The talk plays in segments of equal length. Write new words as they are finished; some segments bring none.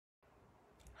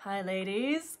Hi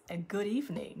ladies, and good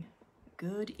evening.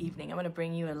 Good evening. I'm gonna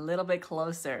bring you a little bit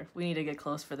closer. We need to get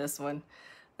close for this one.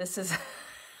 This is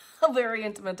a very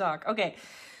intimate talk. Okay,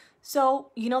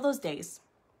 so you know those days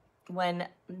when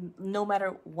no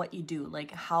matter what you do,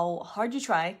 like how hard you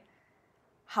try,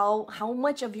 how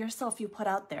much of yourself you put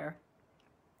out there,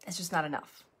 it's just not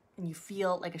enough. And you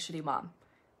feel like a shitty mom.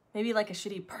 Maybe like a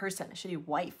shitty person, a shitty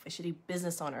wife, a shitty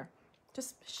business owner.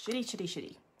 Just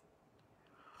shitty.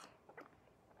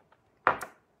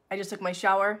 I just took my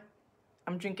shower.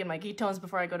 I'm drinking my ketones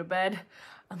before I go to bed.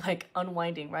 I'm like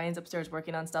unwinding. Ryan's upstairs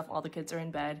working on stuff. All the kids are in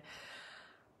bed.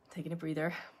 Taking a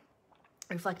breather,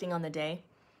 reflecting on the day.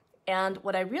 And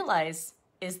what I realize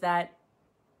is that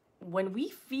when we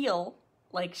feel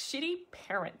like shitty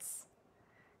parents,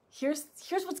 here's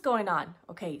what's going on.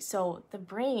 Okay, so the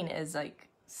brain is like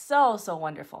so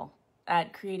wonderful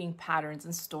at creating patterns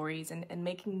and stories and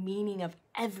making meaning of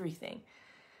everything.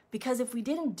 Because if we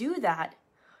didn't do that,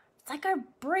 it's like our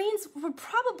brains would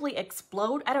probably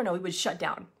explode. I don't know, we would shut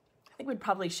down. I think we'd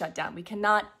probably shut down. We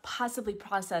cannot possibly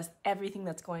process everything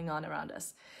that's going on around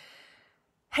us.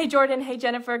 Hey Jordan, hey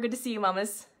Jennifer, good to see you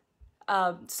mamas.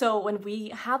 So when we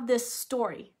have this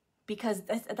story, because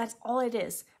that's all it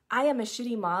is. I am a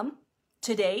shitty mom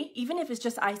today, even if it's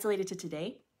just isolated to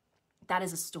today, that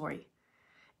is a story.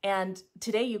 And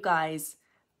today, you guys,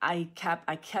 I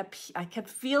kept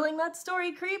feeling that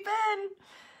story creep in.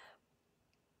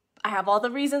 I have all the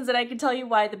reasons that I can tell you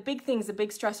why. The big things, the big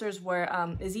stressors were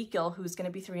Ezekiel, who's going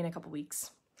to be 3 in a couple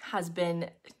weeks, has been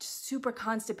super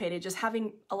constipated, just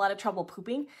having a lot of trouble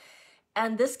pooping.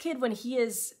 And this kid, when he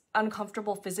is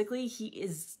uncomfortable physically, he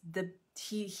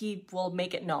will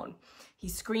make it known. He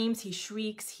screams, he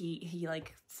shrieks, he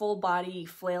like full body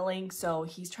flailing. So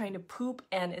he's trying to poop,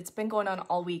 and it's been going on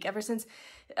all week ever since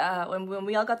when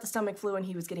we all got the stomach flu and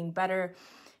he was getting better.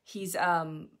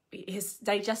 His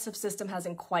digestive system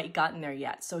hasn't quite gotten there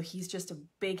yet. So he's just a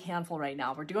big handful right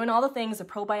now. We're doing all the things, the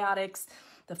probiotics,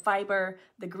 the fiber,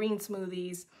 the green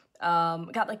smoothies,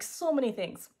 got like so many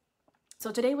things.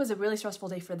 So today was a really stressful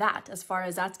day for that, as far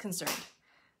as that's concerned.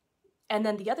 And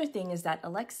then the other thing is that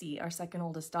Alexi, our second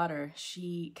oldest daughter,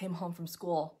 she came home from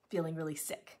school feeling really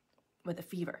sick with a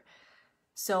fever.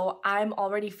 So I'm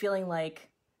already feeling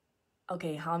like,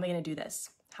 okay, how am I going to do this?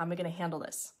 How am I going to handle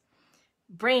this?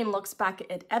 Brain looks back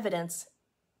at evidence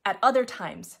at other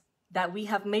times that we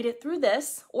have made it through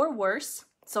this or worse.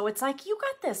 So it's like, you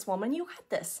got this, woman, you got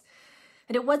this.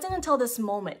 And it wasn't until this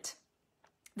moment,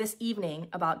 this evening,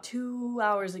 about 2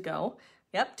 hours ago,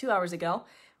 2 hours ago,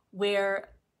 where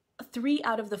 3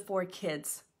 out of the 4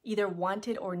 kids either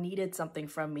wanted or needed something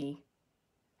from me.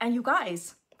 And you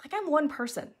guys, like, I'm one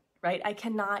person, right? I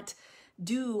cannot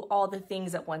do all the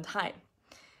things at one time.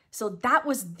 So that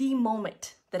was the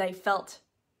moment that I felt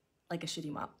like a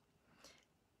shitty mom.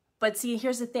 But see,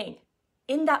 here's the thing.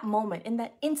 In that moment, in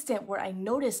that instant where I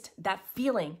noticed that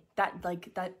feeling, that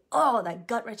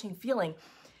gut-wrenching feeling,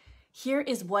 here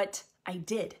is what I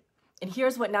did. And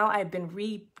here's what now I've been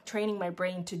retraining my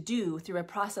brain to do through a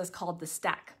process called the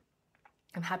stack.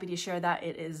 I'm happy to share that.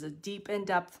 It is a deep,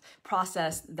 in-depth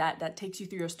process that takes you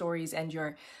through your stories and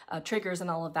your triggers and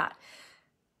all of that,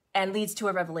 and leads to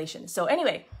a revelation. So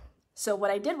anyway, so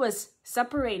what I did was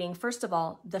separating, first of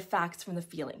all, the facts from the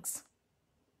feelings.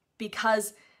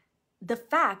 Because the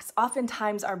facts,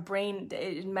 oftentimes our brain,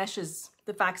 it meshes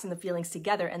the facts and the feelings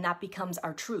together, and that becomes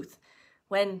our truth.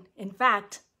 When, in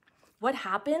fact, what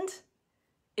happened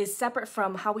is separate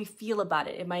from how we feel about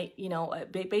it. It might,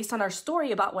 based on our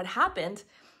story about what happened,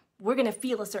 we're going to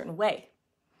feel a certain way.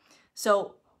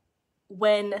 So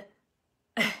when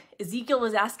Ezekiel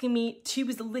was asking me, he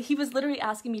was literally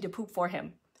asking me to poop for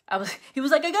him. He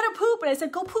was like, I gotta poop. And I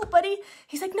said, go poop, buddy.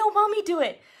 He's like, no, mommy, do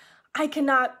it. I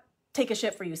cannot take a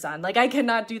shit for you, son. Like, I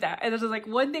cannot do that. And there's like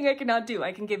one thing I cannot do.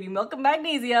 I can give you milk and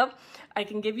magnesium. I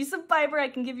can give you some fiber. I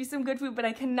can give you some good food, but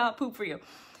I cannot poop for you.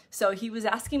 So he was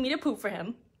asking me to poop for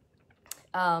him.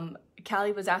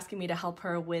 Callie was asking me to help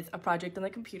her with a project on the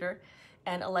computer.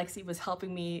 And Alexi was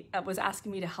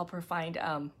asking me to help her find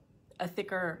a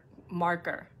thicker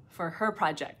marker for her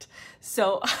project.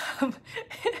 So,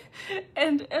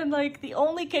 and like the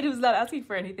only kid who's not asking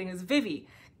for anything is Vivi.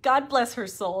 God bless her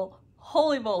soul.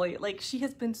 Holy moly. Like, she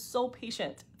has been so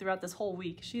patient throughout this whole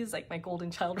week. She is like my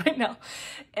golden child right now.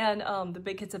 And the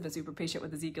big kids have been super patient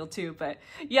with Ezekiel too. But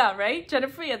yeah, right?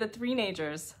 Jennifer, the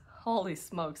 3-nagers. Holy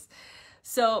smokes.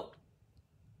 So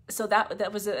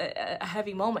that was a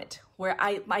heavy moment where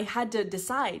I had to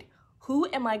decide, who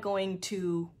am I going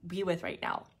to be with right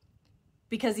now?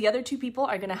 Because the other 2 people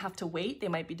are going to have to wait. They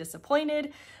might be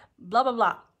disappointed, blah, blah,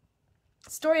 blah.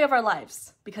 Story of our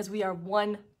lives, because we are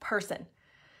one person.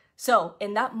 So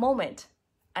in that moment,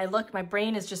 I look, my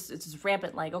brain is just, it's just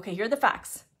rampant, like, okay, here are the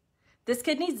facts. This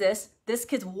kid needs this. This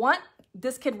kid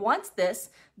wants this.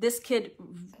 This kid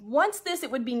wants this. It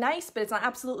would be nice, but it's not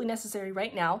absolutely necessary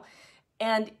right now.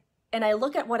 And I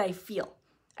look at what I feel.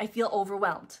 I feel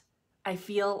overwhelmed. I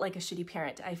feel like a shitty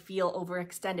parent. I feel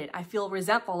overextended. I feel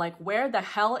resentful, like, where the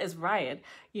hell is Ryan?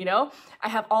 You know, I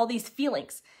have all these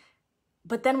feelings.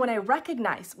 But then when I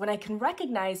can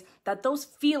recognize that those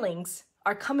feelings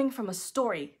are coming from a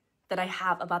story that I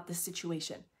have about this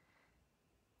situation.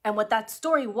 And what that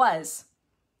story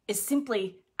is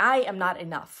simply, I am not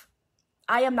enough.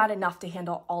 I am not enough to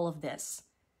handle all of this.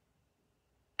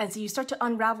 And so you start to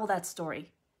unravel that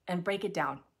story and break it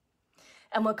down.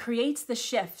 And what creates the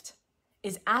shift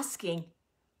is asking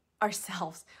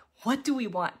ourselves, what do we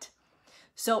want?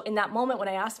 So in that moment when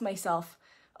I ask myself,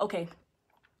 okay,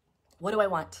 what do I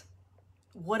want?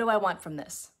 What do I want from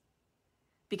this?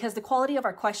 Because the quality of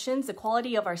our questions, the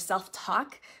quality of our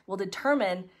self-talk will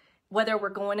determine whether we're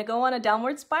going to go on a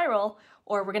downward spiral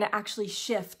or we're going to actually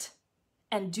shift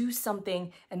and do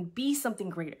something and be something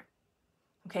greater.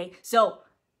 Okay, so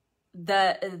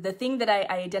the thing that I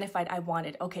identified I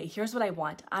wanted, okay, here's what I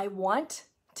want. I want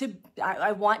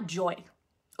joy.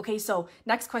 Okay, so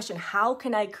next question, how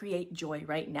can I create joy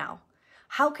right now?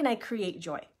 How can I create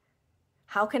joy?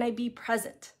 How can I be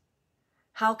present?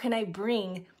 How can I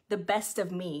bring the best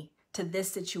of me to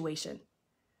this situation?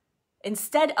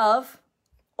 Instead of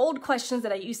old questions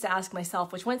that I used to ask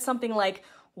myself, which went something like,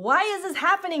 why is this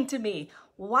happening to me?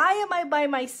 Why am I by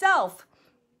myself?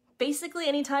 Basically,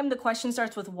 anytime the question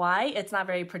starts with why, it's not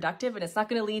very productive and it's not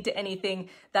going to lead to anything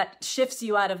that shifts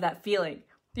you out of that feeling,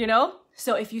 you know?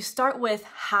 So if you start with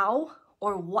how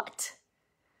or what,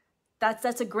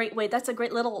 that's a great way, that's a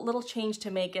great little change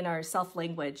to make in our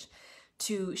self-language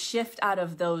to shift out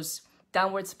of those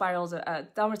downward spiral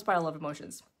of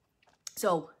emotions.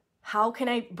 So how can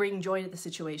I bring joy to the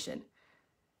situation?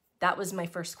 That was my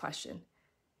first question.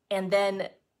 And then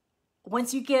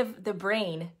once you give the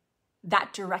brain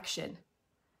that direction,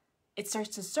 it starts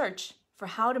to search for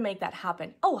how to make that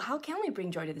happen. Oh, how can we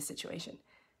bring joy to the situation?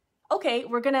 Okay,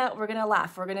 we're gonna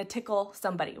laugh. We're gonna tickle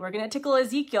somebody. We're gonna tickle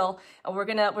Ezekiel, and we're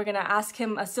gonna ask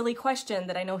him a silly question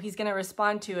that I know he's gonna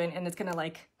respond to, and it's gonna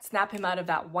like snap him out of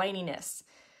that whininess.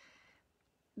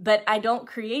 But I don't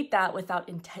create that without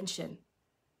intention.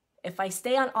 If I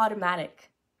stay on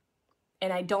automatic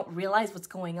and I don't realize what's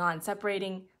going on,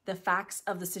 separating the facts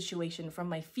of the situation from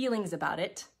my feelings about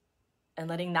it and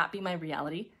letting that be my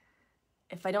reality,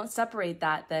 if I don't separate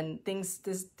that, then things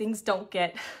don't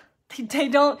get, they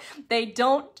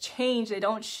don't change, they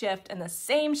don't shift, and the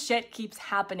same shit keeps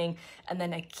happening, and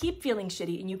then I keep feeling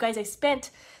shitty. And you guys, I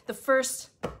spent the first,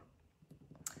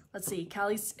 let's see,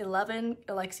 Callie's 11,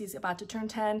 Alexi's about to turn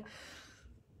 10.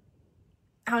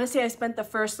 I want to say I spent the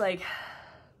first like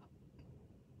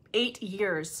 8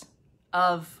 years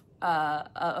of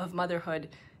motherhood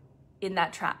in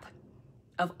that trap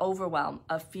of overwhelm,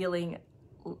 of feeling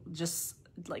just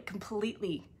like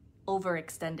completely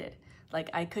overextended. Like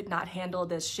I could not handle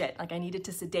this shit. Like I needed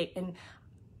to sedate. And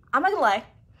I'm not gonna lie,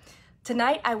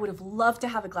 tonight I would have loved to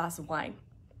have a glass of wine.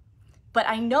 But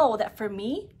I know that for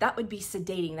me, that would be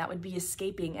sedating, that would be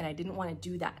escaping, and I didn't want to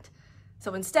do that.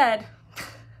 So instead,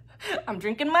 I'm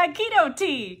drinking my keto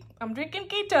tea. I'm drinking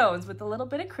ketones with a little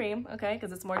bit of cream, okay,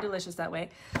 because it's more delicious that way.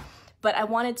 But I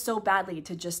wanted so badly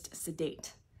to just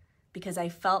sedate because I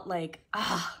felt like,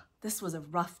 this was a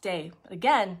rough day.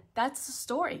 Again, that's the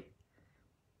story.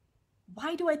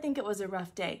 Why do I think it was a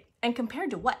rough day? And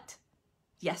compared to what?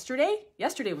 Yesterday?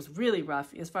 Yesterday was really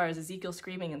rough as far as Ezekiel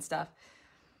screaming and stuff.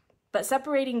 But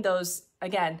separating those,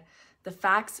 again, the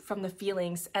facts from the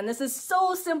feelings, and this is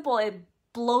so simple, it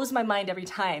blows my mind every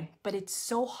time, but it's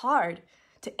so hard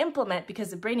to implement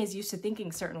because the brain is used to thinking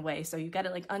a certain way. So you got to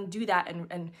like undo that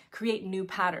and create new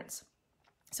patterns.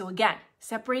 So again,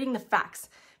 separating the facts.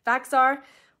 Facts are,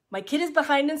 my kid is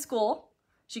behind in school.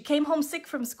 She came home sick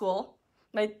from school.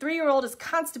 My 3-year-old is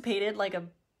constipated like a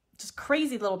just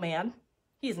crazy little man.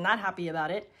 He is not happy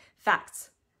about it. Facts.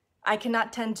 I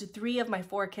cannot tend to 3 of my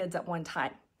 4 kids at one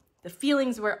time. The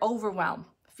feelings were overwhelmed,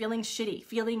 feeling shitty,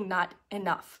 feeling not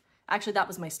enough. Actually, that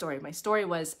was my story. My story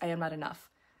was, I am not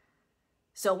enough.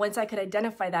 So once I could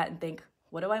identify that and think,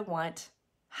 what do I want?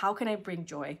 How can I bring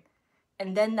joy?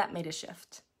 And then that made a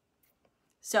shift.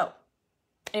 So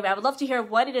anyway, I would love to hear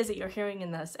what it is that you're hearing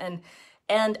in this. And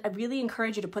I really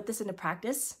encourage you to put this into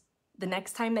practice the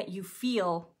next time that you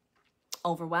feel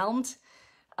overwhelmed,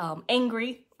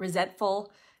 angry,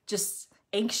 resentful, just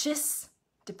anxious,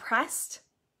 depressed,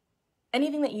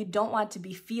 anything that you don't want to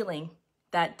be feeling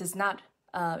that is not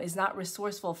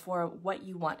resourceful for what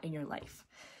you want in your life.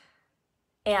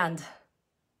 And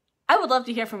I would love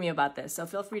to hear from you about this, so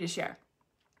feel free to share.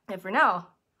 And for now,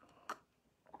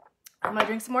 I'm gonna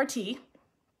drink some more tea,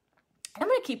 and I'm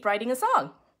gonna keep writing a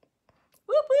song.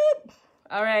 Whoop whoop.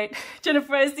 All right,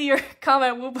 Jennifer, I see your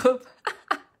comment, whoop whoop.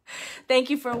 Thank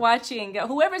you for watching.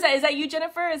 Whoever's that, is that you,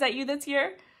 Jennifer? Is that you that's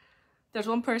here? There's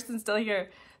one person still here.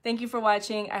 Thank you for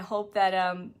watching. I hope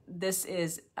that this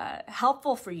is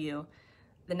helpful for you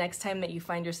the next time that you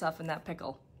find yourself in that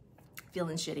pickle,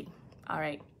 feeling shitty. All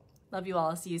right, love you all.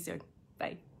 I'll see you soon.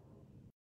 Bye.